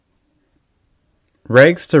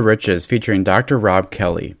Rags to Riches featuring Dr. Rob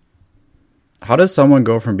Kelly. How does someone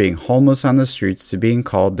go from being homeless on the streets to being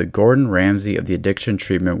called the Gordon Ramsay of the addiction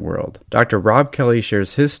treatment world? Dr. Rob Kelly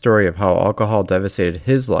shares his story of how alcohol devastated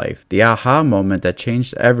his life, the aha moment that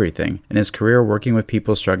changed everything, and his career working with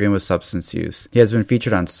people struggling with substance use. He has been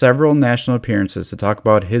featured on several national appearances to talk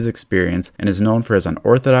about his experience and is known for his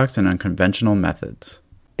unorthodox and unconventional methods.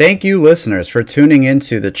 Thank you, listeners, for tuning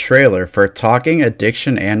into the trailer for Talking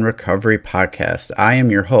Addiction and Recovery podcast. I am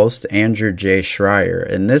your host, Andrew J.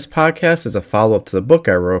 Schreier, and this podcast is a follow-up to the book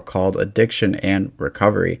I wrote called Addiction and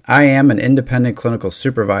Recovery. I am an independent clinical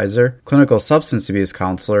supervisor, clinical substance abuse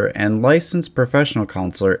counselor, and licensed professional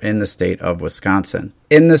counselor in the state of Wisconsin.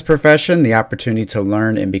 In this profession, the opportunity to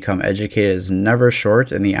learn and become educated is never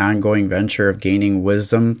short, and the ongoing venture of gaining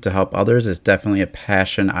wisdom to help others is definitely a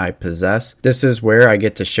passion I possess. This is where I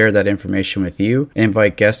get to share that information with you and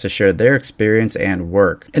invite guests to share their experience and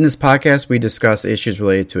work. In this podcast, we discuss issues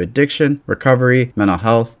related to addiction, recovery, mental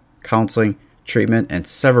health, counseling, treatment, and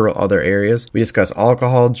several other areas. We discuss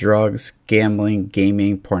alcohol, drugs, gambling,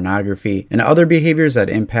 gaming, pornography, and other behaviors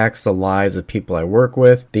that impacts the lives of people I work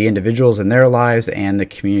with, the individuals in their lives, and the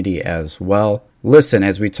community as well. Listen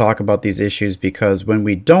as we talk about these issues, because when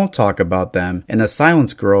we don't talk about them and the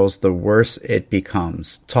silence grows, the worse it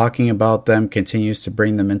becomes. Talking about them continues to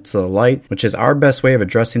bring them into the light, which is our best way of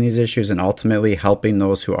addressing these issues and ultimately helping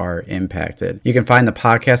those who are impacted. You can find the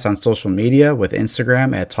podcast on social media with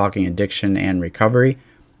Instagram at Talking Addiction and Recovery,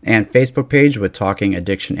 and Facebook page with Talking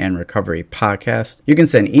Addiction and Recovery podcast. You can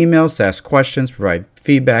send emails to ask questions, provide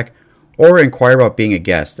feedback, or inquire about being a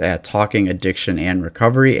guest at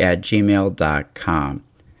talkingaddictionandrecovery@gmail.com.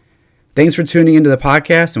 Thanks for tuning into the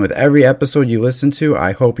podcast, and with every episode you listen to,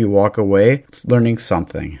 I hope you walk away learning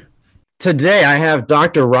something. Today, I have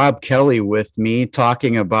Dr. Rob Kelly with me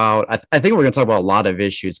talking about, I think we're going to talk about a lot of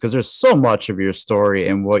issues because there's so much of your story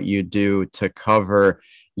and what you do to cover.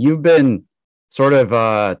 You've been sort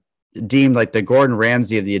of deemed like the Gordon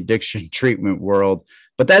Ramsay of the addiction treatment world,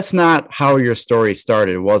 but that's not how your story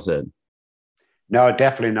started, was it? No,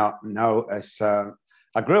 definitely not. No,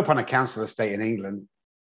 I grew up on a council estate in England,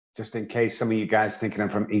 just in case some of you guys thinking I'm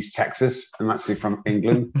from East Texas. I'm actually from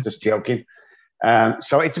England, just joking.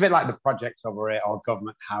 So it's a bit like the projects over here, or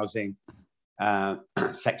government housing,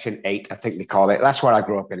 Section 8, I think they call it. That's where I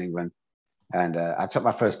grew up in England. And I took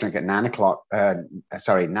my first drink at 9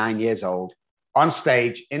 years old, on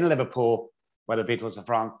stage in Liverpool, where the Beatles are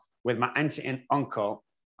from, with my auntie and uncle.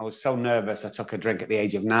 I was so nervous, I took a drink at the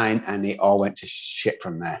age of 9, and it all went to shit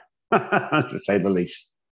from there, to say the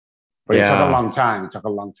least. But It took a long time. It took a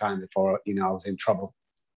long time before, I was in trouble.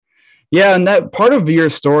 Yeah, and that part of your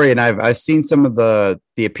story, and I've seen some of the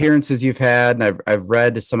appearances you've had, and I've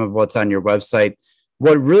read some of what's on your website.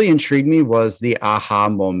 What really intrigued me was the aha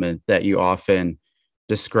moment that you often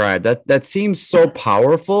describe. That seems so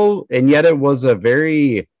powerful, and yet it was a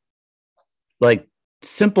very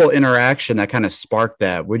simple interaction that kind of sparked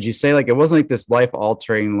that. Would you say it wasn't like this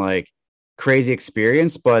life-altering crazy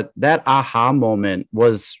experience, but that aha moment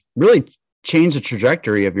was really changed the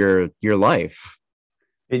trajectory of your life?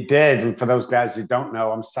 It did. And for those guys who don't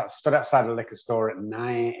know, I'm stood outside a liquor store at 6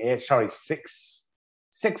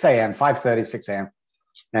 a.m., 5:30, 6 a.m.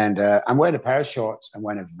 And I'm wearing a pair of shorts. I'm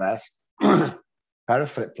wearing a vest, pair of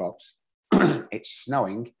flip-flops. It's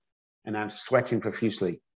snowing, and I'm sweating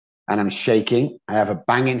profusely, and I'm shaking. I have a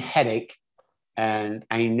banging headache, and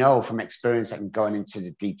I know from experience I'm going into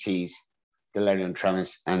the DTs, delirium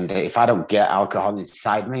tremors, and if I don't get alcohol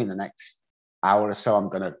inside me in the next hour or so, I'm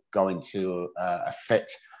going to go into a fit,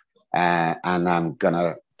 and I'm going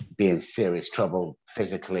to be in serious trouble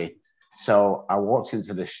physically. So I walked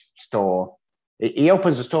into the store. He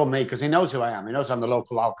opens the store with me because he knows who I am. He knows I'm the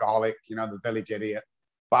local alcoholic, the village idiot.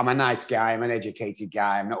 But I'm a nice guy. I'm an educated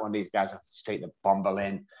guy. I'm not one of these guys off the street that bumble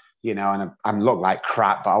in, and I look like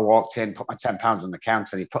crap. But I walked in, put my £10 on the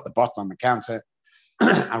counter, and he put the bottle on the counter.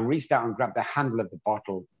 I reached out and grabbed the handle of the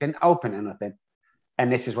bottle, didn't open anything.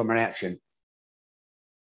 And this is when my reaction.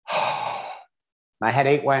 My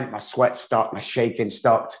headache went, my sweat stopped, my shaking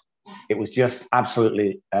stopped. It was just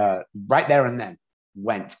absolutely right there and then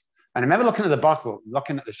went. And I remember looking at the bottle,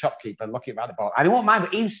 looking at the shopkeeper, looking at the bottle. I didn't mind,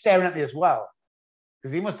 but he was staring at me as well.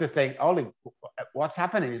 Because he must have think, Ollie, what's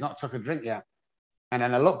happening? He's not took a drink yet. And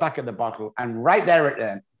then I looked back at the bottle, and right there at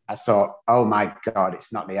then, I thought, oh my God,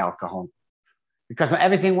 it's not the alcohol. Because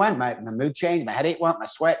everything went, my mood changed, my headache went, my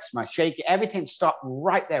sweats, my shaking, everything stopped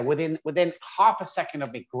right there. Within half a second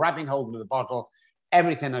of me grabbing hold of the bottle,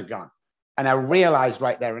 everything had gone. And I realized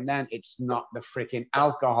right there and then, it's not the freaking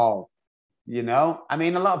alcohol. I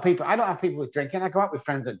mean, a lot of people, I don't have people with drinking. I go out with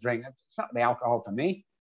friends that drink. It's not the alcohol for me.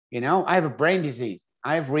 I have a brain disease.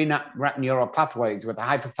 I have reenact neural pathways with a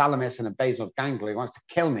hypothalamus and a basal ganglia. It wants to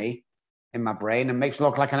kill me in my brain and makes it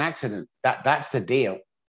look like an accident. That's the deal.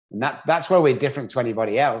 And that's where we're different to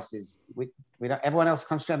anybody else is we don't, everyone else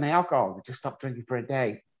concentrates on the alcohol. We just stop drinking for a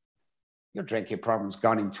day. Your drinking problem's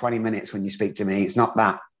gone in 20 minutes when you speak to me. It's not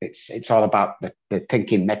that. It's all about the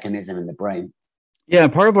thinking mechanism in the brain. Yeah,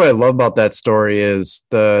 part of what I love about that story is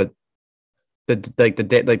the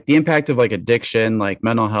impact of like addiction, like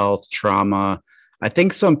mental health, trauma. I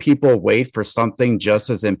think some people wait for something just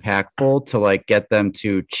as impactful to like get them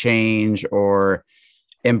to change or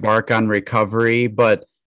embark on recovery. But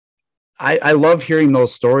I love hearing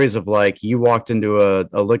those stories of like you walked into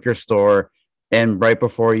a liquor store and right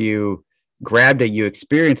before you grabbed it, you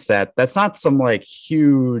experienced that. That's not some like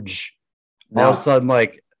huge, all of a sudden,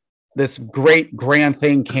 like this great grand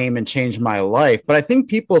thing came and changed my life. But I think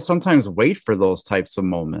people sometimes wait for those types of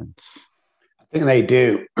moments. I think they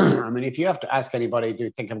do. I mean, if you have to ask anybody, do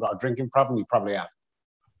you think I've got a drinking problem? You probably have.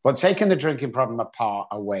 But taking the drinking problem apart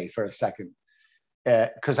away for a second,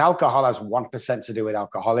 because alcohol has 1% to do with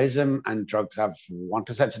alcoholism and drugs have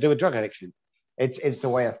 1% to do with drug addiction. It's the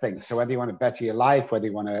way I think. So whether you want to better your life, whether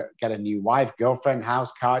you want to get a new wife, girlfriend,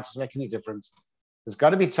 house, car, it doesn't make any difference. There's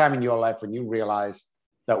got to be time in your life when you realize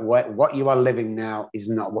that what you are living now is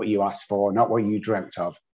not what you asked for, not what you dreamt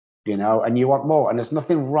of, and you want more. And there's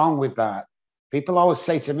nothing wrong with that. People always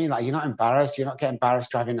say to me, like, you're not embarrassed? You're not getting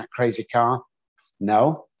embarrassed driving that crazy car?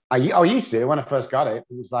 No. I used to when I first got it.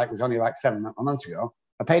 It was only like 7 months ago.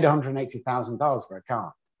 I paid $180,000 for a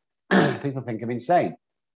car. People think I'm insane,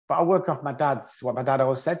 but I work off what my dad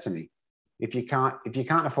always said to me: if you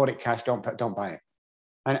can't afford it cash, don't buy it.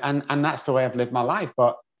 And that's the way I've lived my life.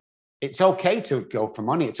 But it's okay to go for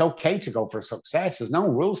money. It's okay to go for success. There's no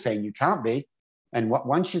rule saying you can't be. And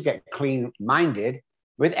once you get clean-minded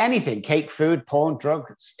with anything, cake, food, porn,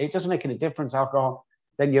 drugs, it doesn't make any difference. Alcohol.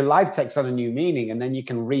 Then your life takes on a new meaning, and then you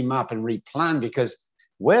can remap and replan because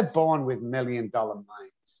we're born with $1 million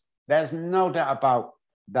minds. There's no doubt about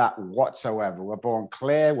that whatsoever. We're born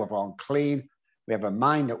clear, we're born clean, we have a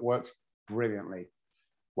mind that works brilliantly.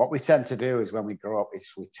 What we tend to do is when we grow up is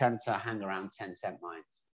we tend to hang around 10-cent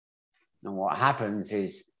minds. And what happens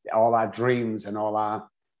is all our dreams and all our,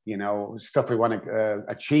 stuff we want to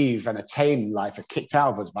achieve and attain in life are kicked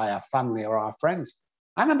out of us by our family or our friends.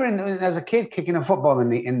 I remember as a kid kicking a football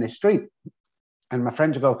in the street, and my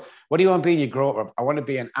friends would go, "What do you want to be when you grow up?" "I want to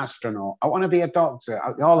be an astronaut. I want to be a doctor."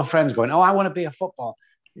 All the friends going, "Oh, I want to be a football."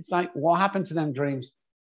 It's like, what happened to them dreams?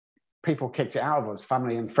 People kicked it out of us.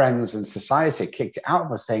 Family and friends and society kicked it out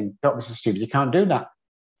of us, saying, "Don't be so stupid. You can't do that."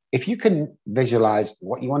 If you can visualize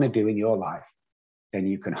what you want to do in your life, then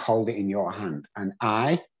you can hold it in your hand. And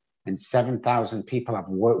I and 7,000 people I've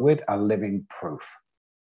worked with are living proof.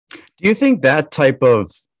 Do you think that type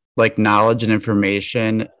of like knowledge and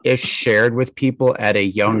information is shared with people at a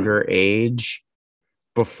younger age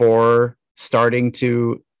before starting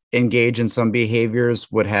to engage in some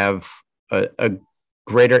behaviors would have a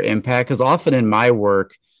greater impact? Because often in my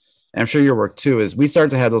work, and I'm sure your work too, is we start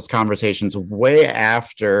to have those conversations way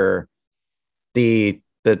after the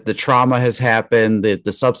trauma has happened,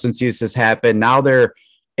 the substance use has happened. Now they're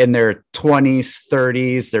in their 20s,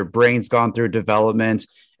 30s, their brain's gone through development.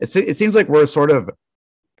 It seems like we're sort of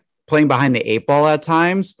playing behind the eight ball at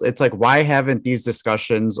times. It's like, why haven't these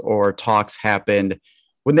discussions or talks happened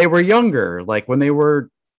when they were younger, like when they were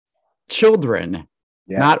children,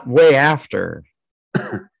 not way after?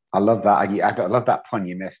 I love that. I love that pun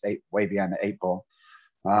you missed, way behind the eight ball.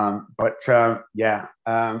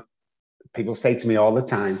 People say to me all the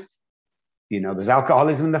time, there's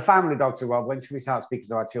alcoholism in the family, Dr. Rob. When should we start speaking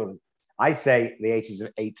to our children? I say the ages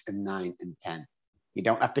of 8 and 9 and 10. You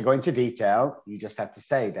don't have to go into detail. You just have to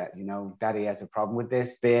say that, Daddy has a problem with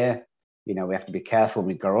this beer. We have to be careful when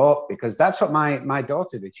we grow up, because that's what my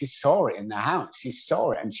daughter did. She saw it in the house. She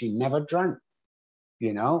saw it and she never drank.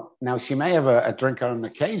 Now she may have a drink on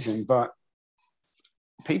occasion, but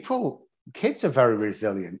kids are very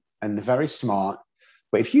resilient and they're very smart.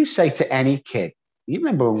 But if you say to any kid, you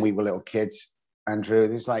remember when we were little kids, Andrew,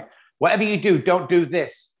 it's like, whatever you do, don't do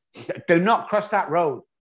this. Do not cross that road.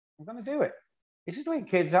 I'm going to do it. It's just the way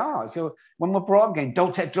kids are. So when we're brought up again,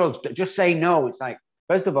 don't take drugs, just say no. It's like,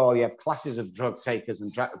 first of all, you have classes of drug takers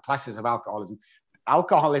and classes of alcoholism.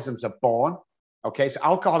 Alcoholisms are born. Okay, so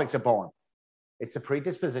alcoholics are born. It's a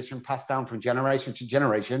predisposition passed down from generation to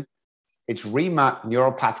generation. It's remapped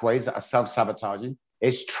neural pathways that are self-sabotaging.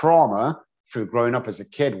 It's trauma through growing up as a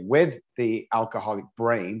kid with the alcoholic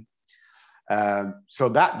brain. So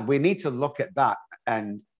that we need to look at that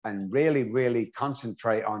and really, really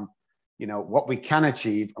concentrate on, what we can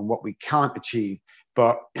achieve and what we can't achieve.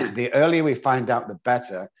 But the earlier we find out, the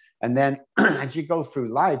better. And then as you go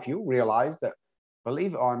through life, you realize that,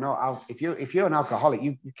 believe it or not, if you're an alcoholic,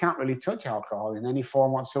 you can't really touch alcohol in any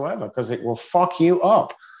form whatsoever because it will fuck you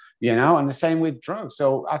up, and the same with drugs.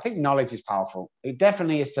 So I think knowledge is powerful. It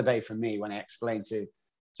definitely is today for me when I explain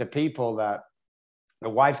to people that the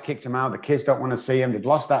wife's kicked them out, the kids don't want to see them, they've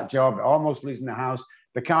lost that job, they're almost losing the house,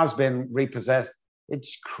 the car's been repossessed.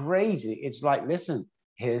 It's crazy. It's like, listen,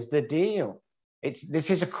 here's the deal. This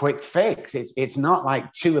is a quick fix. It's not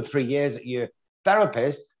like 2 or 3 years at your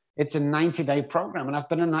therapist. It's a 90-day program. And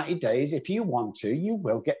after the 90 days, if you want to, you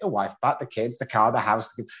will get the wife back, the kids, the car, the house,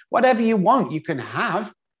 whatever you want, you can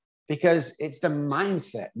have, because it's the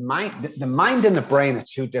mindset. The mind and the brain are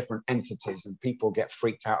two different entities, and people get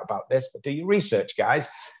freaked out about this. But do your research, guys.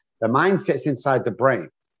 The mind sits inside the brain.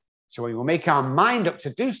 So when we make our mind up to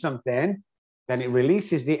do something, then it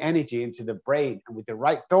releases the energy into the brain. And with the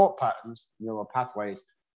right thought patterns, neural pathways,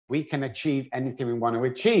 we can achieve anything we want to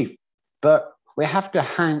achieve. But we have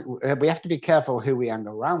to be careful who we hang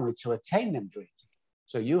around with to attain them dreams.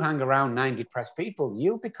 So you hang around 9 depressed people,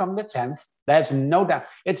 you'll become the 10th. There's no doubt.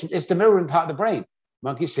 It's the mirroring part of the brain.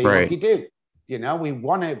 Monkey see, right. Monkey do. We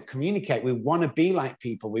want to communicate. We want to be like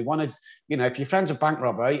people. We want to, if your friend's a bank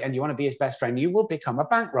robber and you want to be his best friend, you will become a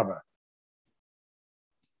bank robber.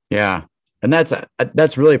 Yeah. And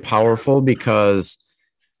that's really powerful, because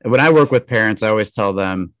when I work with parents, I always tell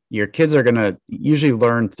them your kids are going to usually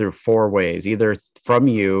learn through 4 ways, either from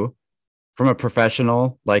you, from a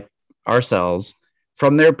professional like ourselves,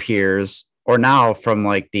 from their peers, or now from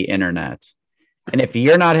like the internet. And if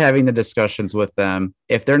you're not having the discussions with them,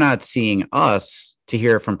 if they're not seeing us to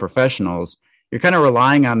hear from professionals, you're kind of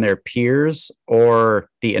relying on their peers or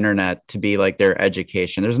the internet to be like their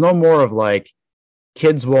education. There's no more of like,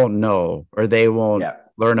 kids won't know or they won't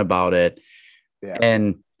learn about it. Yeah.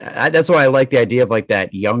 And that's why I like the idea of like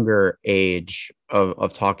that younger age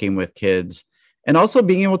of talking with kids, and also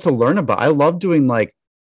being able to learn about, I love doing like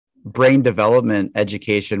brain development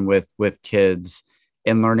education with kids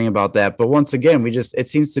and learning about that. But once again, it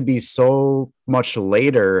seems to be so much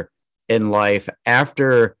later in life,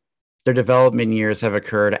 after their development years have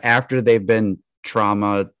occurred, after they've been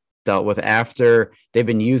trauma dealt with, after they've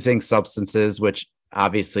been using substances, which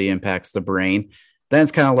obviously impacts the brain. Then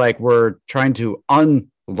it's kind of like we're trying to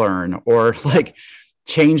unlearn or like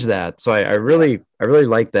change that. So I really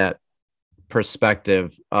like that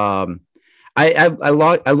perspective. I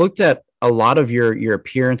looked at a lot of your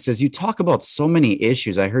appearances. You talk about so many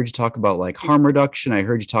issues. I heard you talk about like harm reduction. I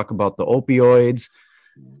heard you talk about the opioids.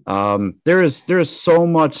 There is so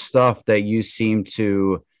much stuff that you seem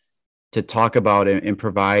to talk about and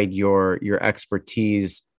provide your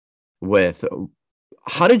expertise with.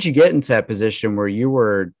 How did you get into that position where you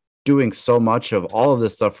were doing so much of all of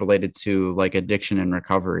this stuff related to like addiction and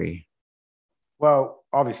recovery? Well,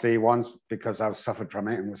 obviously once, because I suffered from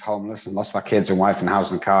it and was homeless and lost my kids and wife and house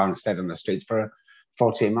and car and stayed on the streets for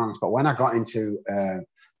 14 months. But when I got into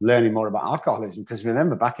learning more about alcoholism, because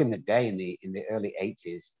remember back in the day, in the early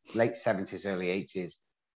 80s, late 70s, early 80s,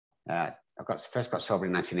 I first got sober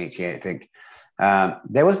in 1988, I think.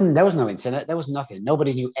 There was no internet. There was nothing.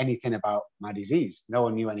 Nobody knew anything about my disease. No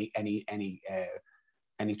one knew any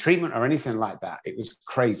treatment or anything like that. It was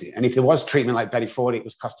crazy. And if there was treatment like Betty Ford, it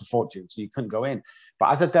was cost a fortune, so you couldn't go in.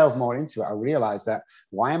 But as I delved more into it, I realized that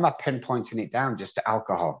why am I pinpointing it down just to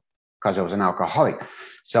alcohol? Because I was an alcoholic.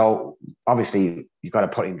 So obviously you've got to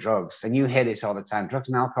put in drugs. And you hear this all the time. Drugs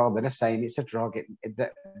and alcohol, they're the same. It's a drug.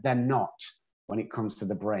 They're not when it comes to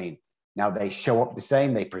the brain. Now, they show up the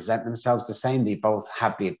same. They present themselves the same. They both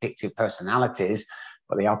have the addictive personalities,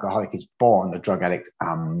 but the alcoholic is born. The drug addict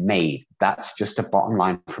are made. That's just the bottom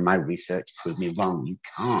line from my research. Prove me wrong. You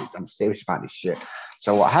can't. I'm serious about this shit.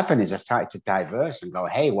 So what happened is I started to diverse and go,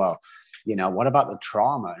 hey, well, what about the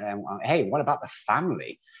trauma? And hey, what about the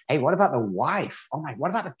family? Hey, what about the wife? Oh my,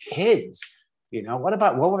 what about the kids? What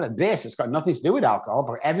about this? It's got nothing to do with alcohol,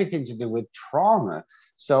 but everything to do with trauma.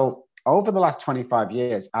 So over the last 25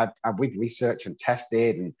 years, we've researched and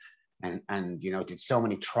tested and did so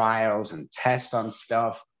many trials and tests on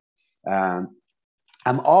stuff. I'm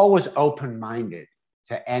always open-minded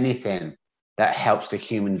to anything that helps the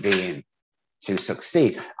human being to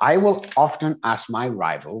succeed. I will often ask my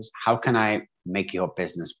rivals, how can I make your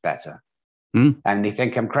business better? And they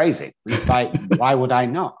think I'm crazy. And it's like, why would I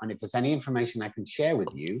not? And if there's any information I can share with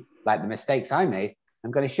you, like the mistakes I made, I'm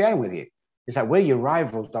going to share them with you. It's like, we're your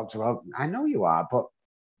rivals, Dr. O. I know you are, but,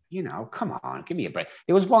 come on, give me a break.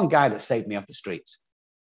 There was one guy that saved me off the streets.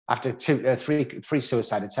 After three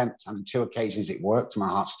suicide attempts, on 2 occasions it worked, my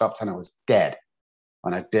heart stopped and I was dead.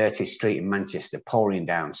 on a dirty street in Manchester, pouring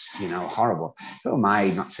down, horrible. Who am I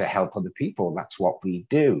not to help other people? That's what we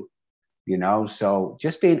do, So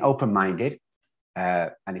just being open-minded.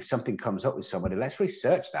 And if something comes up with somebody, let's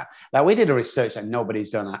research that. Like we did a research that nobody's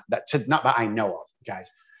done, not that I know of,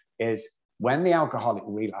 guys, is when the alcoholic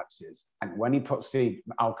relapses and when he puts the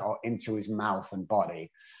alcohol into his mouth and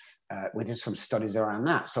body, we did some studies around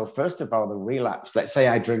that. So first of all, the relapse, let's say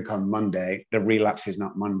I drink on Monday, the relapse is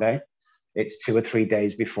not Monday. It's 2 or 3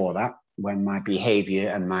 days before that when my behavior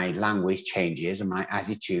and my language changes and my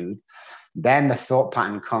attitude. Then the thought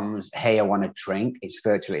pattern comes, hey, I want to drink. It's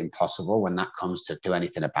virtually impossible when that comes to do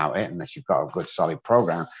anything about it unless you've got a good solid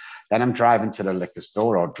program. Then I'm driving to the liquor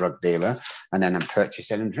store or drug dealer, and then I'm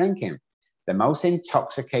purchasing and drinking. The most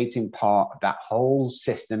intoxicating part of that whole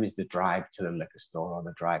system is the drive to the liquor store or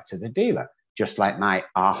the drive to the dealer, just like my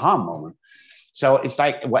aha moment. So it's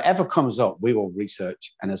like whatever comes up, we will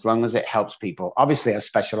research. And as long as it helps people, obviously I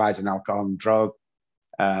specialize in alcohol and drug,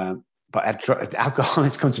 but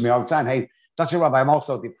alcoholics come to me all the time. Hey, Dr. Rob, I'm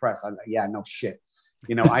also depressed. I'm like, yeah, no shit.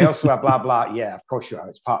 I also have blah, blah. Yeah, of course you are.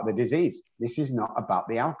 It's part of the disease. This is not about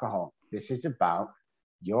the alcohol. This is about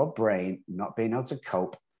your brain not being able to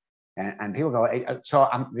cope. And people go, hey,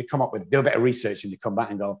 they come up with, do a bit of research and they come back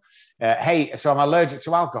and go, hey, so I'm allergic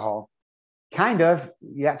to alcohol. Kind of,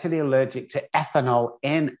 you're actually allergic to ethanol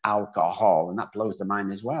in alcohol. And that blows the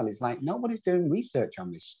mind as well. It's like, nobody's doing research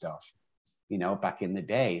on this stuff, back in the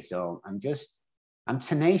day. So I'm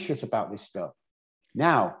tenacious about this stuff.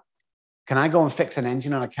 Now, can I go and fix an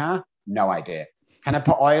engine on a car? No idea. Can I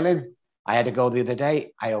put oil in? I had to go the other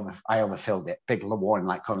day. I overfilled it. Big warning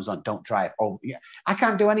light comes on. Don't drive. Oh, yeah. I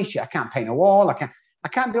can't do any shit. I can't paint a wall. I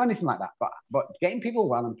can't do anything like that. But getting people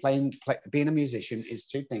well and being a musician is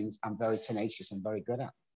two things I'm very tenacious and very good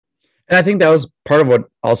at. And I think that was part of what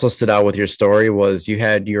also stood out with your story was you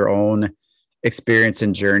had your own experience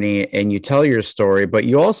and journey, and you tell your story, but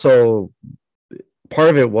you also, part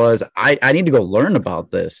of it was I need to go learn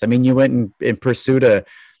about this. I mean, you went and pursued a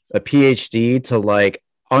PhD to like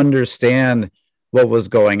understand what was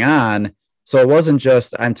going on. So it wasn't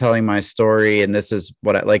just I'm telling my story and this is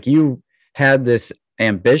what you had this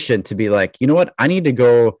ambition to be like, you know what, I need to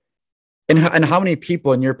go. And how many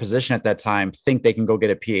people in your position at that time think they can go get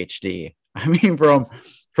a PhD? I mean, from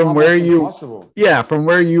where you, impossible. Yeah, from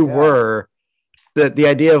where you were, the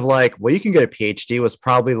idea of like, well, you can get a PhD was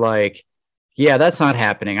probably like, yeah, that's not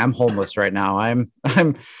happening. I'm homeless right now.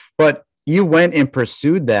 But you went and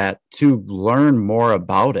pursued that to learn more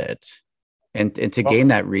about it and to gain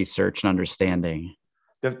that research and understanding.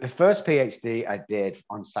 The first PhD I did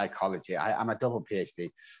on psychology, I'm a double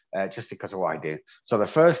PhD just because of what I do. So the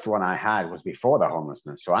first one I had was before the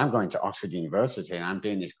homelessness. So I'm going to Oxford University and I'm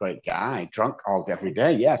being this great guy, drunk every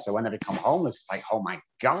day. Yeah. So when I become homeless, it's like, oh my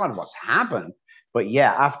God, what's happened? But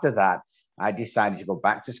yeah, after that, I decided to go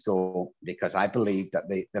back to school because I believe that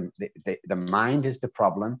the mind is the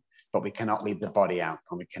problem, but we cannot leave the body out.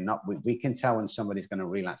 And we can tell when somebody's going to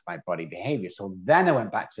relapse by body behavior. So then I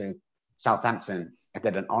went back to Southampton. I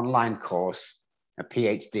did an online course, a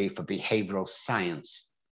PhD for behavioral science.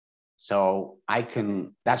 So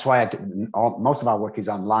that's why most of our work is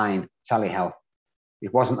online telehealth.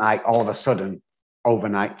 It wasn't like all of a sudden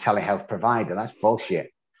overnight telehealth provider. That's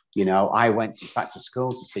bullshit. I went back to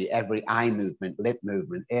school to see every eye movement, lip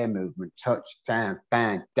movement, ear movement, touch, down,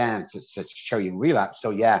 bang, down to show you relapse.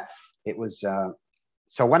 So yeah, it was.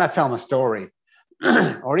 So when I tell my story,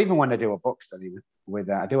 or even when I do a book study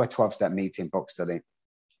I do a 12-step meeting book study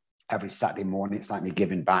every Saturday morning. It's like me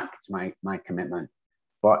giving back to my commitment.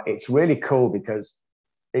 But it's really cool because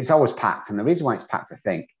it's always packed. And the reason why it's packed, I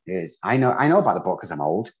think, is I know about the book because I'm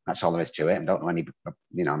old. That's all there is to it. I don't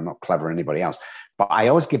know I'm not clever or anybody else. But I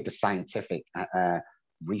always give the scientific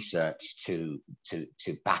research to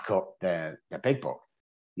back up the big book,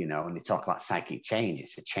 and they talk about psychic change.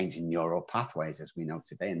 It's a change in neural pathways as we know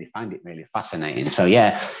today. And they find it really fascinating. So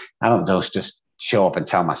yeah, I don't just show up and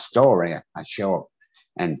tell my story. I show up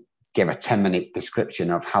and give a 10-minute description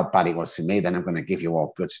of how bad it was for me. Then I'm going to give you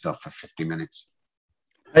all good stuff for 50 minutes.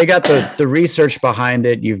 You got the research behind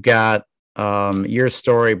it. You've got your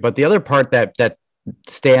story, but the other part that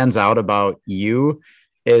stands out about you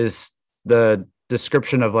is the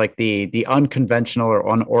description of like the unconventional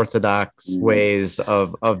or unorthodox ways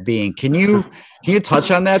of being. Can you touch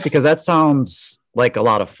on that? Because that sounds like a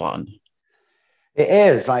lot of fun. It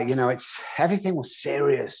is like, it's everything was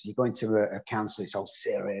serious. You go into a counselor, it's all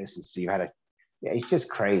serious. And so it's just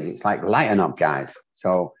crazy. It's like, lighten up, guys.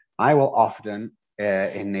 So I will often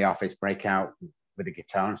in the office break out with a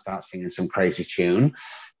guitar and start singing some crazy tune.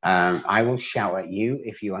 I will shout at you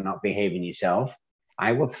if you are not behaving yourself.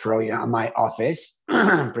 I will throw you out of my office,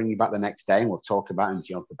 bring you back the next day, and we'll talk about it and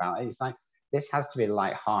joke about it. It's like, this has to be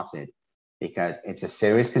lighthearted because it's a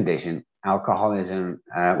serious condition. Alcoholism,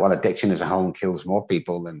 addiction as a whole kills more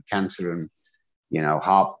people than cancer and,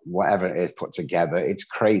 heart, whatever it is put together. It's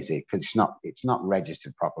crazy because it's not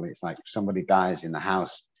registered properly. It's like if somebody dies in the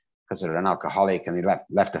house because they're an alcoholic and they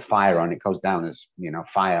left a fire on, it goes down as,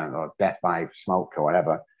 fire or death by smoke or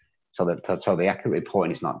whatever. So the accurate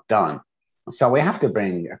reporting is not done. So we have to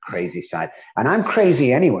bring a crazy side. And I'm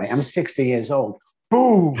crazy anyway. I'm 60 years old.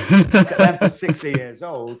 Boom! I'm 60 years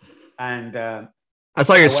old. And I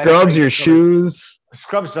saw your scrubs, your shoes.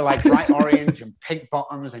 Scrubs are like bright orange and pink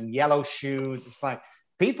bottoms and yellow shoes. It's like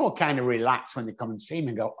people kind of relax when they come and see me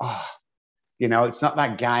and go, oh, it's not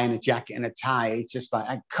that guy in a jacket and a tie. It's just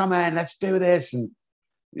like, come on, let's do this. And,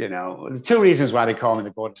 the two reasons why they call me the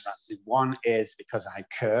Gordon Ramsay. One is because I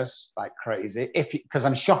curse like crazy, because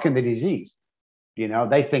I'm shocking the disease.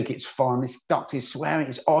 They think it's fun. This doctor's swearing.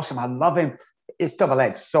 It's awesome. I love him. It's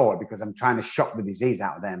double-edged sword because I'm trying to shock the disease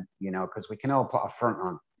out of them, because we can all put a front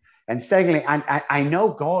on. And secondly, I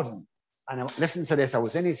know Gordon. And listen to this. I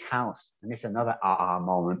was in his house, and it's another aha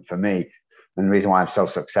moment for me. And the reason why I'm so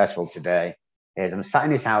successful today is I'm sat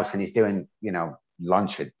in his house, and he's doing,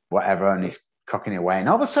 lunch or whatever, and he's cooking away. And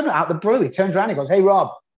all of a sudden, out of the blue, he turns around and he goes, "Hey, Rob,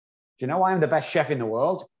 do you know why I'm the best chef in the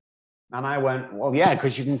world?" And I went, "Well, yeah,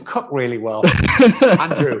 because you can cook really well."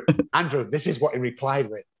 Andrew, this is what he replied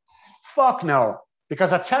with. "Fuck no,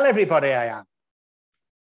 because I tell everybody I am."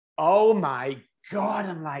 Oh my God.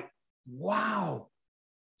 I'm like, wow.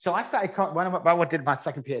 So I started, when I did my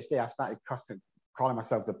second PhD, I started calling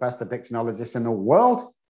myself the best addictionologist in the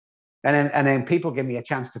world. And then people give me a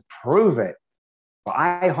chance to prove it. But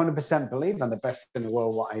I 100% believe I'm the best in the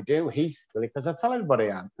world, what I do, because I tell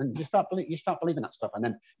everybody I am. And you start believing that stuff. And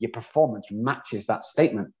then your performance matches that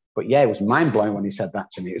statement. But yeah, it was mind blowing when he said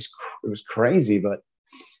that to me. It was crazy, but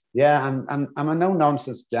yeah, I'm a no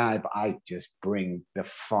nonsense guy, but I just bring the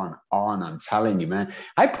fun on. I'm telling you, man.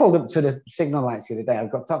 I pulled up to the signal lights the other day.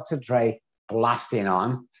 I've got Dr. Dre blasting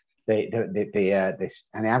on this,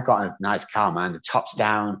 and I've got a nice car, man. The top's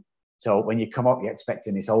down, so when you come up, you're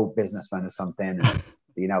expecting this old businessman or something. And,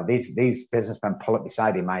 these businessmen pull up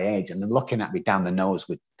beside him, my age, and they're looking at me down the nose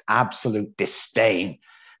with absolute disdain.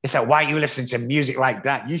 They said, "Why are you listening to music like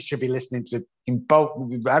that? You should be listening to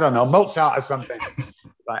I don't know, Mozart or something."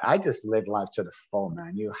 Like, I just live life to the full,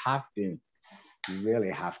 man. You have to. You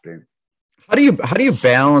really have to. How do you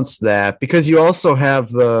balance that? Because you also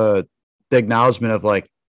have the acknowledgement of, like,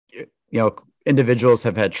 individuals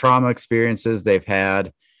have had trauma experiences, they've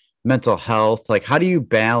had mental health. Like, how do you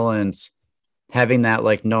balance having that,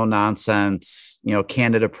 like, no nonsense,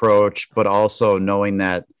 candid approach, but also knowing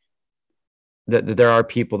that there are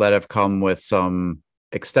people that have come with some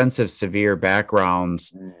extensive, severe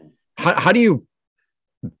backgrounds? How do you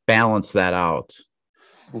balance that out?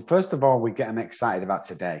 Well, first of all, we get them excited about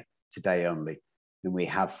today only, and we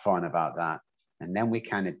have fun about that. And then we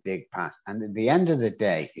kind of dig past. And at the end of the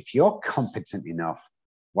day, if you're competent enough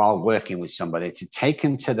while working with somebody to take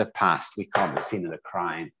them to the past, we call it the scene of the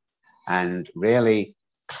crime, and really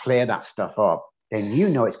clear that stuff up, then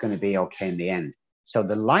it's going to be okay in the end. So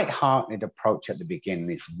the lighthearted approach at the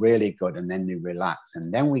beginning is really good, and then you relax.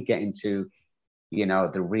 And then we get into,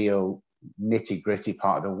 the real nitty gritty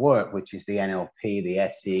part of the work, which is the NLP, the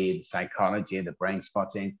SE, the psychology, the brain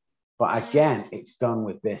spotting. But again, it's done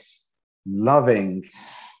with this loving,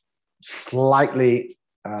 slightly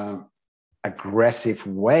aggressive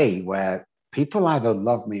way where people either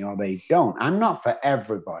love me or they don't. I'm not for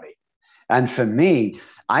everybody. And for me,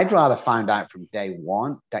 I'd rather find out from day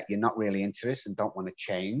one that you're not really interested and don't want to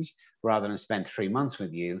change, rather than spend 3 months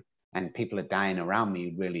with you and people are dying around me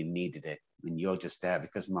who really needed it. And you're just there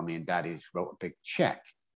because mommy and daddy's wrote a big check.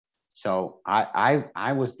 So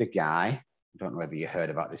I was the guy, I don't know whether you heard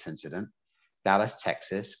about this incident, Dallas,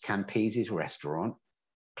 Texas, Campese's restaurant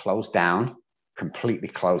closed down, completely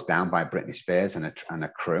closed down by Britney Spears and a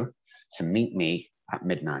crew to meet me at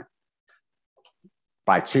midnight.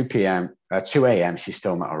 By 2 a.m., she's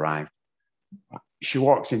still not arrived. She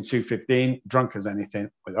walks in 2:15, drunk as anything,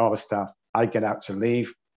 with all the stuff. I get out to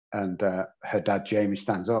leave, and her dad, Jamie,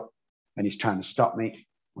 stands up, and he's trying to stop me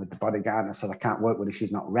with the bodyguard. And I said, "I can't work with her.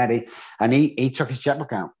 She's not ready." And he took his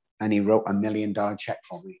checkbook out, and he wrote $1 million check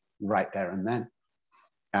for me right there and then.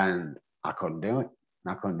 And I couldn't do it.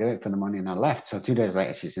 I couldn't do it for the money, and I left. So 2 days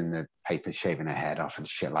later, she's in the papers shaving her head off and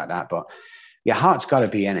shit like that. But your heart's got to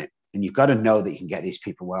be in it. And you've got to know that you can get these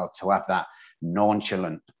people well to have that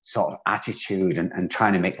nonchalant sort of attitude and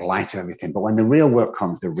trying to make light of everything. But when the real work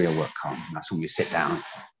comes, the real work comes. And that's when you sit down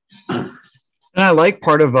And I like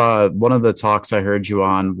part of one of the talks I heard you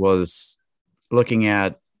on was looking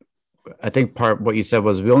at, I think part what you said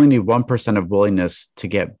was we only need 1% of willingness to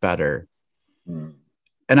get better. Mm.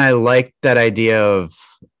 And I like that idea of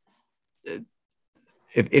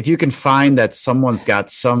if you can find that someone's got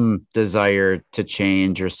some desire to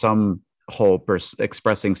change or some hope or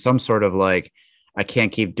expressing some sort of like, I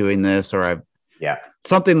can't keep doing this, or Yeah.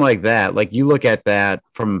 something like that. Like you look at that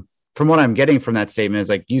from what I'm getting from that statement is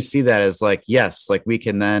like, you see that as like, yes, like we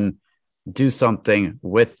can then do something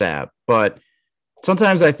with that. But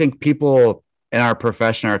sometimes I think people in our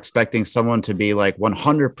profession are expecting someone to be like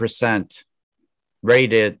 100%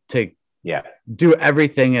 ready to Yeah. do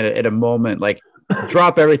everything at a moment, like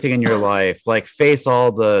drop everything in your life, like face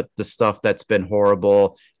all the stuff that's been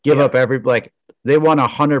horrible, give Yeah. up like they want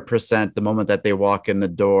 100% the moment that they walk in the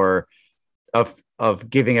door of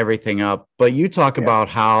giving everything up. But you talk Yeah. about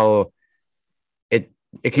how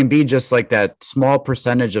it can be just like that small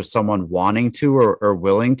percentage of someone wanting to or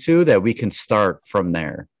willing to, that we can start from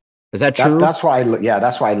there. Is that true? That's why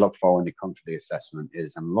that's why I look for when they come to the assessment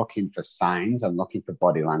is I'm looking for signs, I'm looking for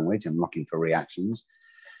body language, I'm looking for reactions.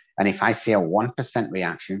 And if I see a 1%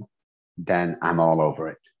 reaction, then I'm all over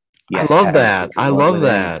it. I Yes, love parents, we that. can I work love with him.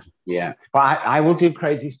 that. Yeah. But I will do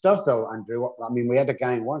crazy stuff though, Andrew. I mean, we had a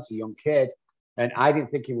guy once, a young kid, and I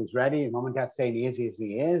didn't think he was ready. And mom and dad saying he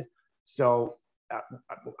is. So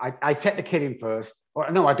I take the kid in first.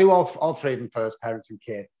 Or no, I do all three of them first, parents and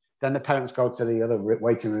kid. Then the parents go to the other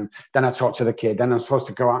waiting room. Then I talk to the kid. Then I'm supposed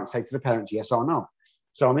to go out and say to the parents yes or no.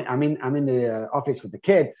 So I'm in the office with the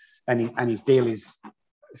kid, and his deal is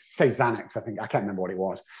say Xanax. I think I can't remember what it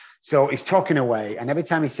was. So he's talking away, and every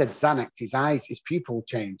time he said Xanax, his pupil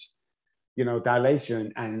changed,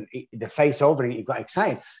 dilation, and the face over it. He got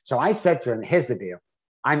excited. So I said to him, "Here's the deal.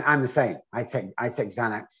 I'm the same. I take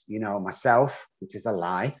Xanax, myself, which is a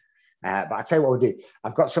lie. But I tell you what we'll do.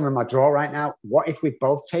 I've got some in my drawer right now. What if we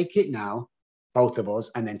both take it now, both of us,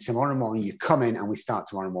 and then tomorrow morning you come in and we start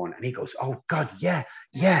tomorrow morning?" And he goes, "Oh God, yeah,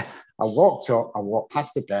 yeah." I walked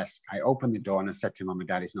past the desk, I opened the door and I said to Mum and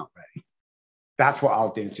Dad, "He's not ready." That's what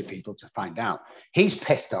I'll do to people to find out. He's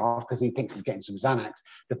pissed off because he thinks he's getting some Xanax.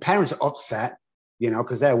 The parents are upset,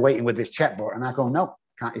 because they're waiting with this checkbook. And I go, "No,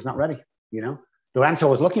 he's not ready." The answer I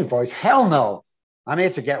was looking for is hell no. I'm here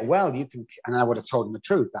to get well. You can, and I would have told him the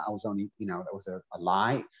truth that I was only, that was a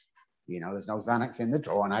lie. There's no Xanax in the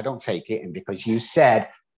drawer and I don't take it. And because you said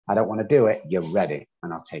I don't want to do it, you're ready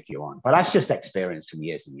and I'll take you on. But that's just experience from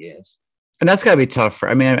years and years. And that's got to be tough.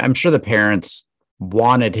 I mean, I'm sure the parents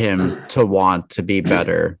wanted him to want to be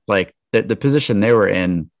better. Like the position they were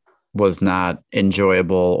in was not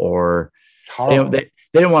enjoyable, or they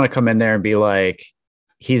didn't want to come in there and be like,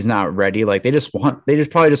 he's not ready. Like they just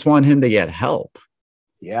probably just want him to get help.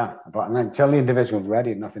 Yeah, but I'm going to tell the individual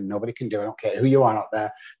ready, nobody can do it. I don't care who you are out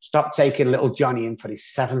there. Stop taking little Johnny in for his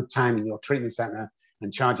 7th time in your treatment center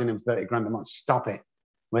and charging him 30 grand a month. Stop it.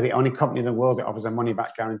 We're the only company in the world that offers a money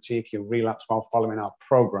back guarantee if you relapse while following our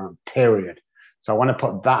program, period. So I want to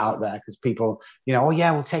put that out there because people, oh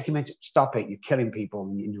yeah, we'll take him into. Stop it. You're killing people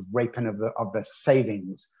and you're raping of the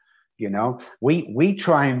savings. We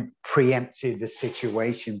try and preempt the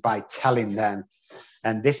situation by telling them,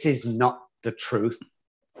 and this is not the truth.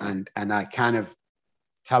 And I kind of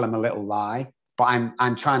tell them a little lie, but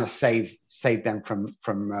I'm trying to save them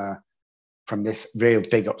from this real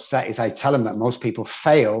big upset. Is I tell them that most people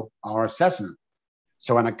fail our assessment.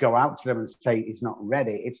 So when I go out to them and say he's not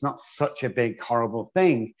ready, it's not such a big horrible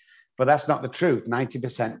thing, but that's not the truth.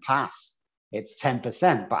 90% pass. It's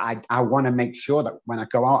 10%. But I want to make sure that when I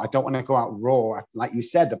go out, I don't want to go out raw. Like you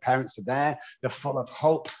said, the parents are there. They're full of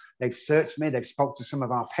hope. They've searched me. They've spoke to some of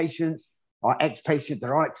our patients. Our ex-patient,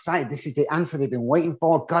 they're all excited. This is the answer they've been waiting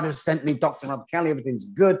for. God has sent me Dr. Rob Kelly. Everything's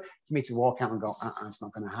good. For me to walk out and go, it's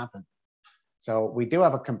not going to happen. So we do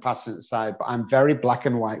have a compassionate side, but I'm very black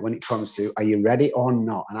and white when it comes to, are you ready or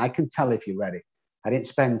not? And I can tell if you're ready. I didn't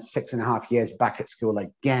spend 6.5 years back at school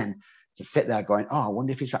again to sit there going, I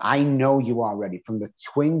wonder if he's ready. I know you are ready. From the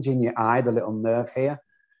twinge in your eye, the little nerve here,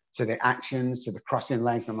 to the actions, to the crossing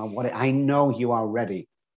legs, no matter what, I know you are ready.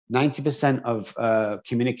 90% of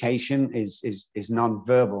communication is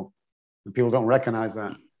non-verbal, and people don't recognize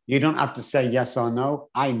that. You don't have to say yes or no.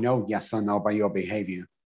 I know yes or no by your behavior.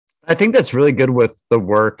 I think that's really good with the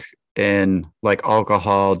work in like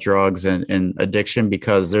alcohol, drugs, and addiction,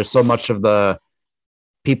 because there's so much of the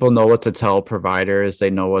people know what to tell providers. They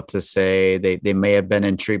know what to say. They may have been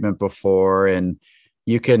in treatment before, and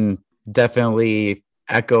you can definitely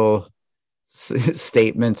echo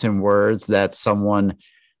statements and words that someone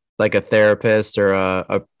like a therapist or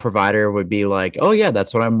a provider would be like, "Oh yeah,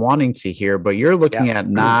 that's what I'm wanting to hear." But you're looking at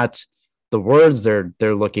not the words they're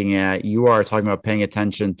looking at. You are talking about paying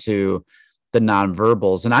attention to the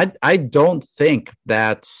nonverbals. And I don't think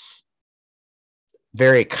that's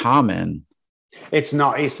very common. It's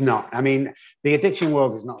not. I mean, the addiction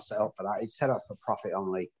world is not set up for that. It's set up for profit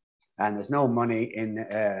only. And there's no money in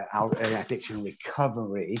addiction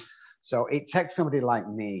recovery. So it takes somebody like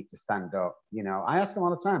me to stand up. You know, I ask them all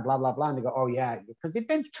the time, blah, blah, blah. And they go, oh, yeah, because they've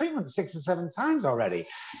been to treatment 6 or 7 times already.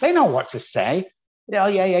 They know what to say. Oh,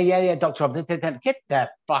 yeah, Dr. Rob, get the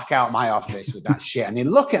fuck out of my office with that shit. And they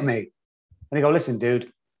look at me and they go, listen, dude,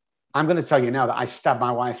 I'm going to tell you now that I stabbed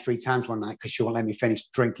my wife 3 times one night because she won't let me finish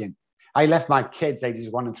drinking. I left my kids,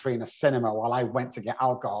 ages 1 and 3, in a cinema while I went to get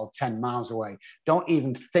alcohol 10 miles away. Don't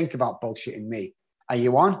even think about bullshitting me. Are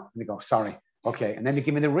you on? And they go, sorry. Okay. And then they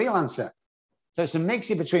give me the real answer. So it's a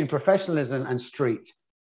mixture between professionalism and street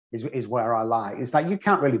is where I lie. It's like, you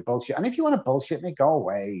can't really bullshit. And if you want to bullshit me, go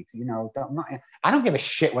away. You know, I don't give a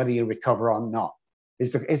shit whether you recover or not,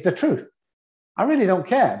 is the truth. I really don't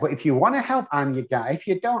care. But if you want to help, I'm your guy. If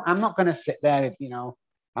you don't, I'm not going to sit there, you know,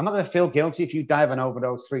 I'm not going to feel guilty if you die of an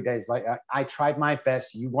overdose 3 days later. I tried my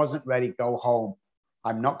best. You wasn't ready. Go home.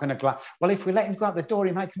 I'm not going to. Well, if we let him go out the door,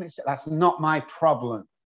 he might commit. That's not my problem.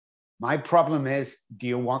 My problem is, do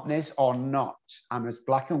you want this or not? I'm as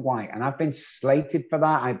black and white. And I've been slated for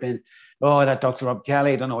that. I've been, oh, that Dr. Rob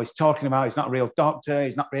Kelly, I don't know what he's talking about. He's not a real doctor.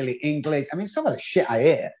 He's not really English. I mean, some of the shit I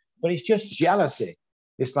hear, but it's just jealousy.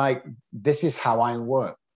 It's like, this is how I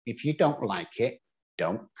work. If you don't like it,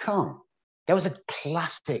 don't come. There was a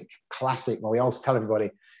classic, well, we always tell everybody,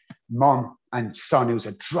 mom and son who's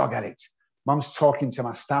a drug addict. Mom's talking to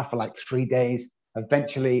my staff for like 3 days.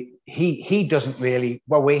 Eventually, he doesn't really,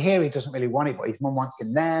 well, we're here, he doesn't really want it, but his mum wants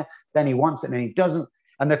him there, then he wants it, and then he doesn't.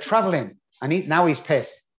 And they're traveling, and now he's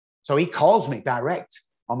pissed. So he calls me direct.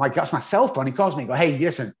 Oh my gosh, my cell phone. He calls me and goes, hey,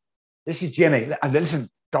 listen, this is Jimmy. And listen,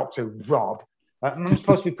 Dr. Rob, I'm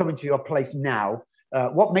supposed to be coming to your place now.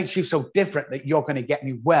 What makes you so different that you're going to get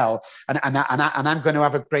me well and I'm going to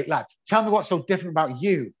have a great life? Tell me what's so different about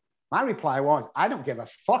you. My reply was, I don't give a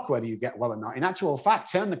fuck whether you get well or not. In actual fact,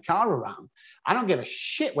 turn the car around. I don't give a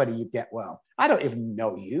shit whether you get well. I don't even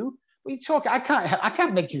know you. What are you talking? I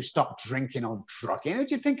can't make you stop drinking or drugging. Who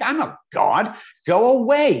do you think? I'm not God. Go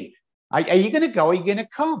away. Are you going to go? Or are you going to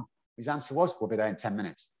come? His answer was, we'll be there in 10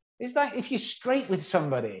 minutes. It's like, if you're straight with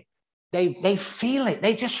somebody, they feel it.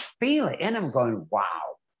 They just feel it. And I'm going, wow,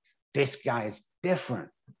 this guy is different.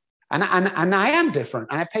 And I am different.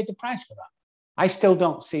 And I paid the price for that. I still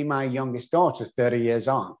don't see my youngest daughter 30 years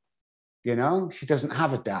on. You know, she doesn't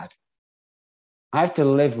have a dad. I have to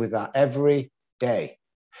live with that every day,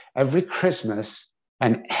 every Christmas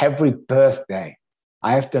and every birthday.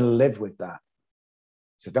 I have to live with that.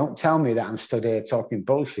 So don't tell me that I'm stood here talking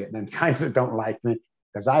bullshit and then guys that don't like me,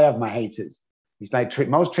 because I have my haters. It's like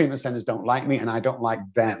most treatment centers don't like me and I don't like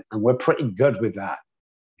them. And we're pretty good with that,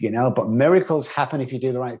 you know, but miracles happen if you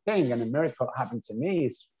do the right thing. And a miracle that happened to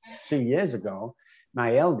me 2 years ago.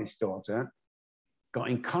 My eldest daughter got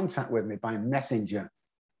in contact with me by messenger.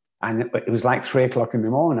 And it was like 3 o'clock in the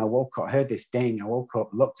morning. I woke up, heard this ding. I woke up,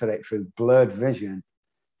 looked at it through blurred vision.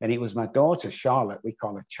 And it was my daughter, Charlotte. We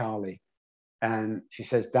call her Charlie. And she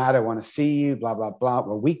says, Dad, I want to see you, blah, blah, blah.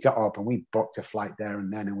 Well, we got up and we booked a flight there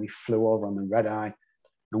and then, and we flew over on the red eye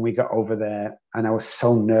and we got over there. And I was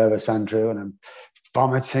so nervous, Andrew, and I'm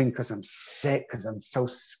vomiting because I'm sick, because I'm so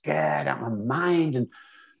scared out of my mind. And,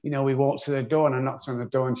 you know, we walked to the door and I knocked on the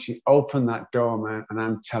door and she opened that door, man. And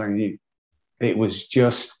I'm telling you, it was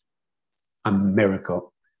just a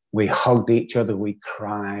miracle. We hugged each other. We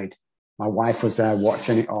cried. My wife was there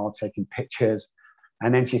watching it all, taking pictures.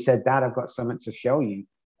 And then she said, Dad, I've got something to show you.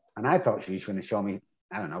 And I thought she was going to show me,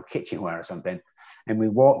 I don't know, kitchenware or something. And we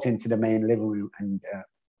walked into the main living room and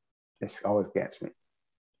this always gets me.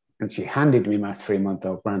 And she handed me my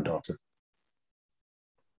 3-month-old granddaughter.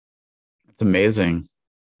 It's amazing.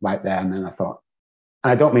 Right there. And then I thought,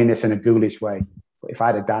 and I don't mean this in a ghoulish way, but if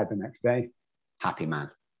I'd have died the next day, happy man.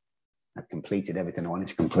 I've completed everything I wanted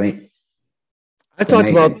to complete. I talked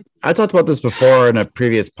about this before in a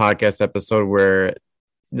previous podcast episode where,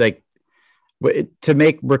 like, to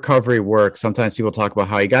make recovery work, sometimes people talk about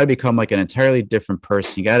how you got to become like an entirely different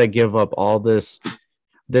person. You got to give up all this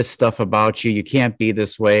stuff about you. You can't be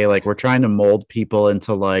this way. Like, we're trying to mold people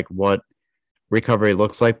into like what recovery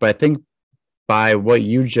looks like. But I think by what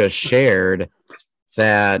you just shared,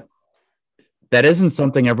 that isn't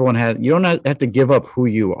something everyone had. You don't have to give up who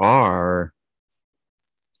you are.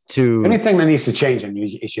 To anything that needs to change in you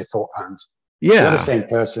is your thought patterns. Yeah. You're the same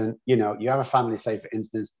person. You know, you have a family, say, for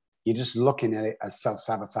instance, you're just looking at it as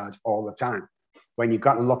self-sabotage all the time. When you've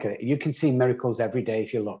got to look at it, you can see miracles every day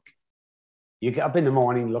if you look. You get up in the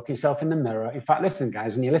morning, look yourself in the mirror. In fact, listen,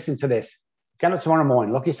 guys, when you listen to this, get up tomorrow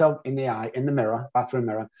morning, look yourself in the eye, in the mirror, bathroom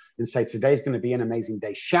mirror, and say, today's going to be an amazing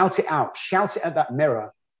day. Shout it out. Shout it at that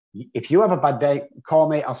mirror. If you have a bad day, call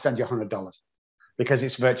me. I'll send you $100 because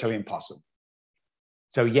it's virtually impossible.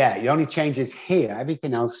 So yeah, the only change is here.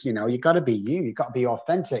 Everything else, you got to be you. You got to be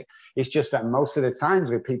authentic. It's just that most of the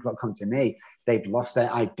times with people that come to me, they've lost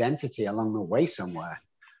their identity along the way somewhere.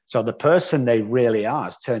 So the person they really are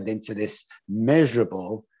has turned into this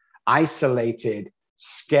miserable, isolated,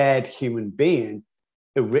 scared human being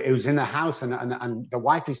who's in the house and the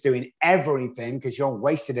wife is doing everything because you're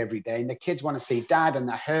wasted every day. And the kids want to see dad and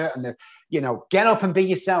they're hurt and get up and be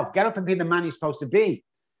yourself. Get up and be the man you're supposed to be.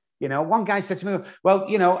 One guy said to me, well,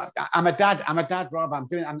 I'm a dad, Rob. I've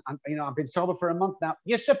been sober for a month now.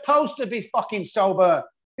 You're supposed to be fucking sober.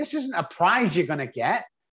 This isn't a prize you're going to get.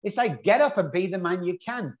 It's like, get up and be the man you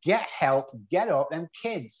can. Get help, get up. Them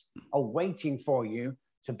kids are waiting for you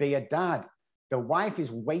to be a dad. The wife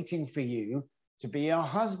is waiting for you to be a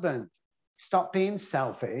husband. Stop being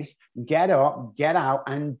selfish. Get up, get out,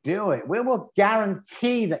 and do it. We will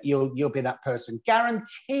guarantee that you'll be that person.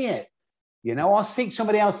 Guarantee it. Or seek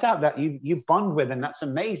somebody else out that you bond with, and that's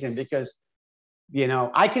amazing because,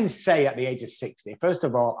 I can say at the age of 60, first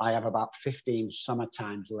of all, I have about 15 summer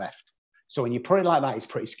times left. So when you put it like that, it's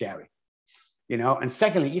pretty scary, And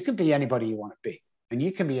secondly, you can be anybody you want to be, and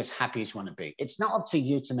you can be as happy as you want to be. It's not up to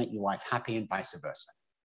you to make your wife happy and vice versa.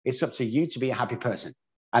 It's up to you to be a happy person.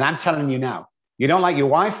 And I'm telling you now, you don't like your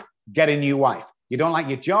wife, get a new wife. You don't like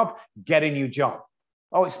your job, get a new job.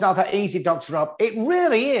 Oh, it's not that easy, Dr. Rob. It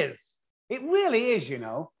really is. It really is,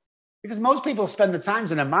 because most people spend the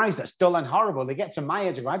times in a marriage that's dull and horrible. They get to my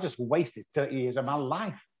age and go, I just wasted 30 years of my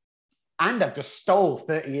life. And I've just stole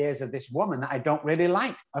 30 years of this woman that I don't really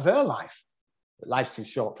like, of her life. But life's too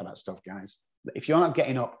short for that stuff, guys. If you're not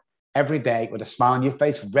getting up every day with a smile on your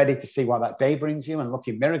face, ready to see what that day brings you and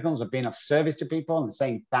looking miracles of being of service to people and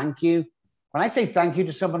saying thank you. When I say thank you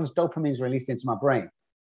to someone, dopamine is released into my brain,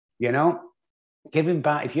 giving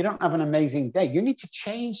back. If you don't have an amazing day, you need to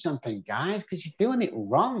change something, guys, because you're doing it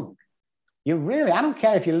wrong. I don't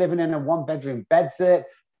care if you're living in a 1-bedroom bedsit,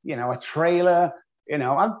 a trailer,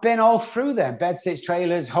 I've been all through there, bedsits,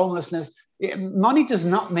 trailers, homelessness. Money does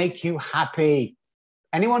not make you happy.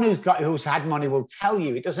 Anyone who's had money will tell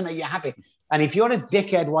you it doesn't make you happy. And if you're a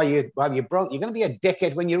dickhead while you're broke, you're going to be a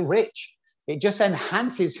dickhead when you're rich. It just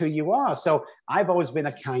enhances who you are. So I've always been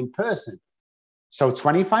a kind person. So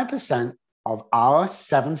 25% of our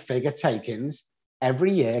 7-figure take-ins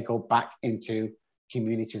every year go back into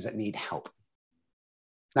communities that need help.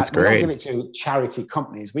 That's great. We don't give it to charity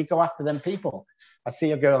companies. We go after them people. I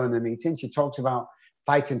see a girl in a meeting. She talks about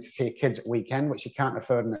fighting to see her kids at weekend, which she can't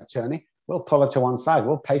afford an attorney. We'll pull her to one side.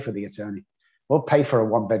 We'll pay for the attorney. We'll pay for a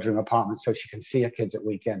 1-bedroom apartment so she can see her kids at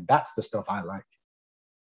weekend. That's the stuff I like.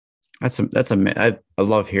 I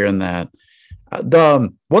love hearing that.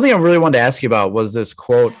 The one thing I really wanted to ask you about was this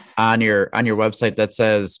quote on your website that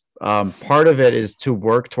says part of it is to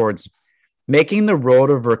work towards making the road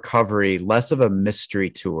of recovery less of a mystery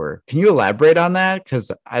tour. Can you elaborate on that?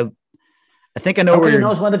 Because I think I know Nobody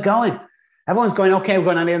knows where they're going. Everyone's going, okay, we're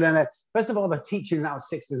going on here and there. First of all, they're teaching now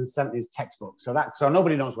 60s and 70s textbooks. So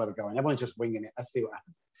nobody knows where they're going. Everyone's just winging it. Let's see what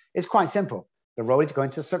happens. It's quite simple. The road is going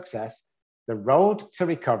to success. The road to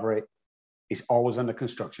recovery is always under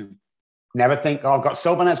construction. Never think, oh, I've got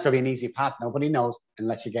sober now, it's going to be an easy path. Nobody knows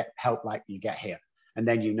unless you get help like you get here. And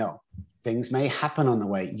then things may happen on the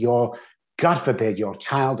way. God forbid, your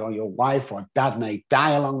child or your wife or dad may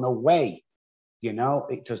die along the way.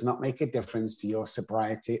 It does not make a difference to your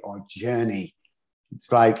sobriety or journey.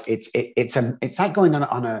 It's like it's like going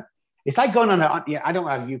on a I don't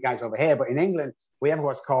have you guys over here, but in England we have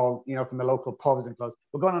what's called, from the local pubs and clubs,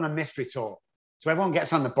 we're going on a mystery tour. So everyone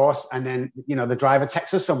gets on the bus and then, the driver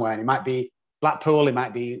takes us somewhere, and it might be Blackpool, it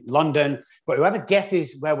might be London, but whoever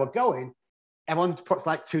guesses where we're going, everyone puts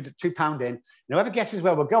like £2 in, and whoever guesses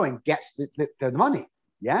where we're going gets the money.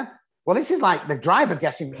 Yeah. Well, this is like the driver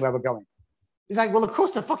guessing where we're going. He's like, well, of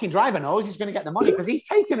course the fucking driver knows he's going to get the money because he's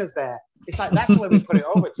taking us there. It's like, that's where we put it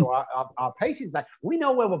over to our patients. Like, we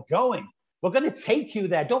know where we're going. We're going to take you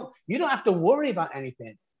there. You don't have to worry about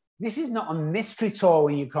anything. This is not a mystery tour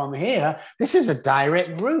when you come here. This is a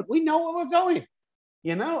direct route. We know where we're going,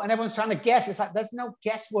 and everyone's trying to guess. It's like, there's no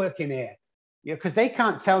guesswork in here. Because they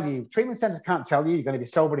can't tell you, treatment centers can't tell you you're going to be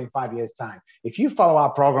sober in 5 years' time. If you follow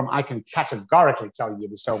our program, I can categorically tell you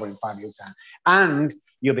you'll be sober in 5 years' time. And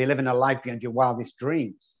you'll be living a life beyond your wildest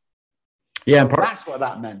dreams. Yeah. So that's what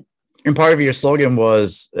that meant. And part of your slogan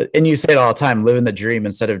was, and you say it all the time, living the dream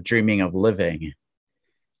instead of dreaming of living.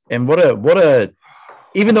 And what a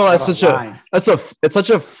Even though it's such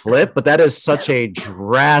a flip, but that is such a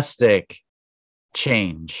drastic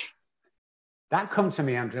change. That come to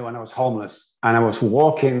me, Andrew, when I was homeless and I was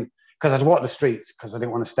walking, because I'd walk the streets because I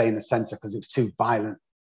didn't want to stay in the center because it was too violent.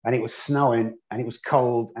 And it was snowing and it was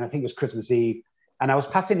cold. And I think it was Christmas Eve. And I was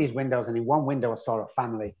passing these windows, and in one window I saw a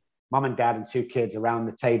family, mom and dad and two kids around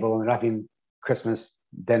the table, and they're having Christmas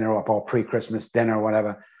dinner or pre-Christmas dinner or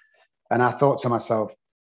whatever. And I thought to myself,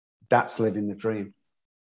 that's living the dream.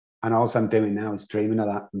 And all I'm doing now is dreaming of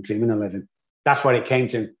that. I'm dreaming of living. That's what it came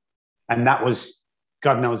to. And that was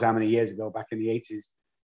God knows how many years ago, back in the 80s.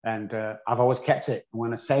 And I've always kept it. And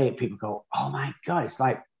when I say it, people go, oh my God, it's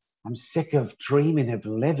like, I'm sick of dreaming of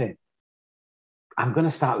living. I'm going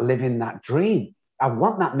to start living that dream. I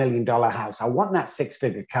want that $1 million house. I want that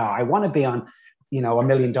 6-figure car. I want to be on, $1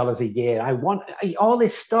 million a year. I want all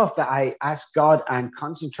this stuff that I asked God and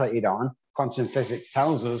concentrated on. Quantum physics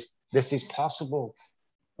tells us this is possible.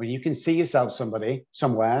 When you can see yourself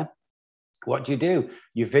somewhere, what do?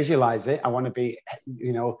 You visualize it. I want to be,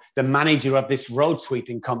 the manager of this road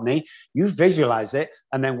sweeping company. You visualize it.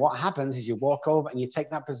 And then what happens is you walk over and you take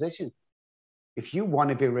that position. If you want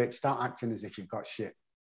to be rich, start acting as if you've got shit.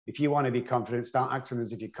 If you want to be confident, start acting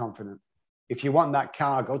as if you're confident. If you want that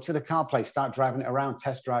car, go to the car place, start driving it around,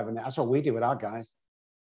 test driving it. That's what we do with our guys.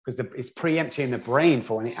 Because it's preempting the brain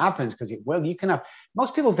for when it happens, because it will. You can have,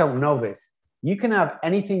 most people don't know this. You can have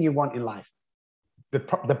anything you want in life. The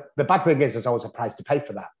bad thing is there's always a price to pay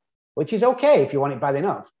for that, which is okay if you want it bad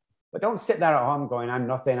enough. But don't sit there at home going, I'm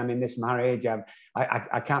nothing, I'm in this marriage, I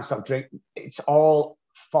can't stop drinking. It's all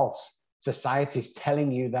false. Society's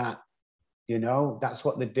telling you that, that's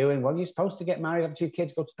what they're doing. Well, you're supposed to get married, have 2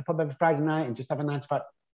 kids, go to the pub every Friday night and just have a 9 to 5. If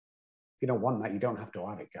you don't want that, you don't have to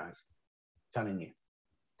have it, guys. I'm telling you.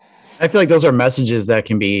 I feel like those are messages that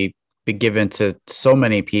can be given to so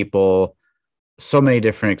many people, so many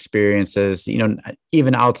different experiences,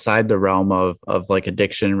 even outside the realm of like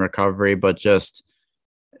addiction and recovery, but just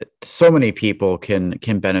so many people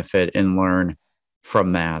can benefit and learn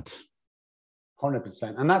from that.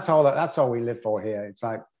 100%. And that's all we live for here. It's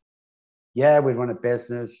like, yeah, we run a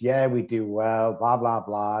business. Yeah, we do well, blah, blah,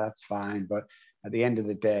 blah. That's fine. But at the end of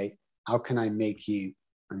the day, how can I make you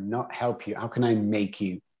and not help you? How can I make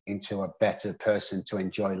you into a better person to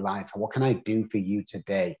enjoy life? And what can I do for you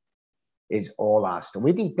today is all our stuff.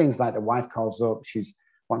 We do things like the wife calls up, she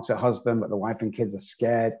wants a husband, but the wife and kids are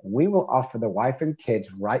scared. We will offer the wife and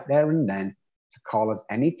kids right there and then to call us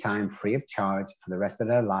anytime free of charge for the rest of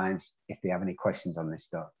their lives if they have any questions on this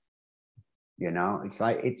stuff. It's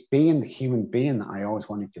like, it's being the human being that I always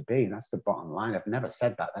wanted to be. That's the bottom line. I've never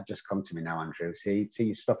said that. That just come to me now, Andrew. See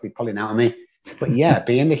your stuff you're pulling out of me. But yeah,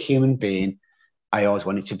 being the human being I always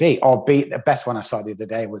wanted to be. Or be the best one I saw the other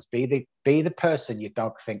day was be the person your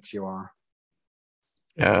dog thinks you are.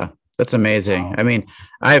 Yeah, that's amazing. I mean,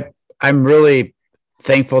 I'm really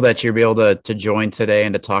thankful that you're able to join today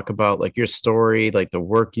and to talk about like your story, like the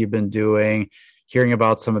work you've been doing, hearing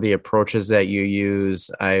about some of the approaches that you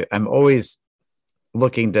use. I'm always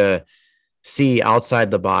looking to see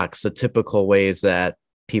outside the box, the typical ways that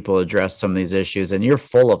people address some of these issues, and you're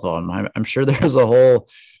full of them. I'm sure there's a whole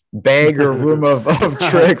bag or room of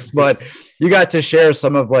tricks, but you got to share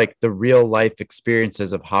some of like the real life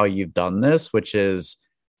experiences of how you've done this, which is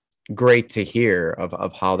great to hear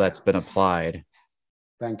of how that's been applied.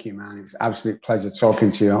 Thank you, man. It's an absolute pleasure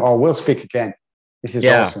talking to you. Oh, we'll speak again. This is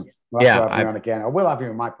awesome. We'll have you on again. I will have you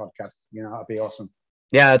on my podcast. That'd be awesome.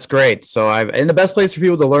 Yeah, that's great. So and the best place for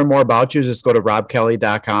people to learn more about you is just go to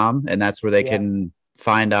robkelly.com, and that's where they can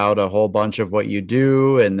find out a whole bunch of what you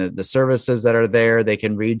do and the services that are there. They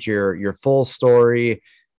can read your full story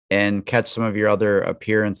and catch some of your other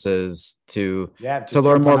appearances to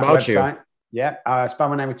learn more about you. Yeah. Spell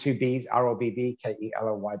my name with 2 B's,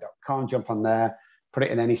 ROBBKELLY.com. Jump on there, put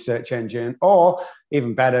it in any search engine, or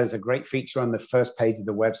even better, there's a great feature on the first page of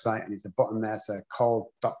the website, and there's a button there, so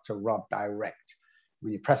call Dr. Rob direct.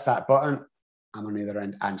 When you press that button, I'm on the other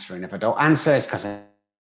end answering. If I don't answer, it's because I'm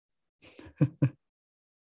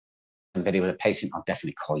video with a patient. I'll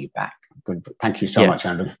definitely call you back. Good. Thank you so much,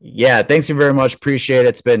 Andrew. Yeah, thanks you very much. Appreciate it.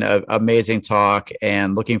 It's been an amazing talk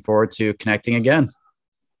and looking forward to connecting again.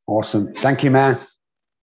 Awesome. Thank you, man.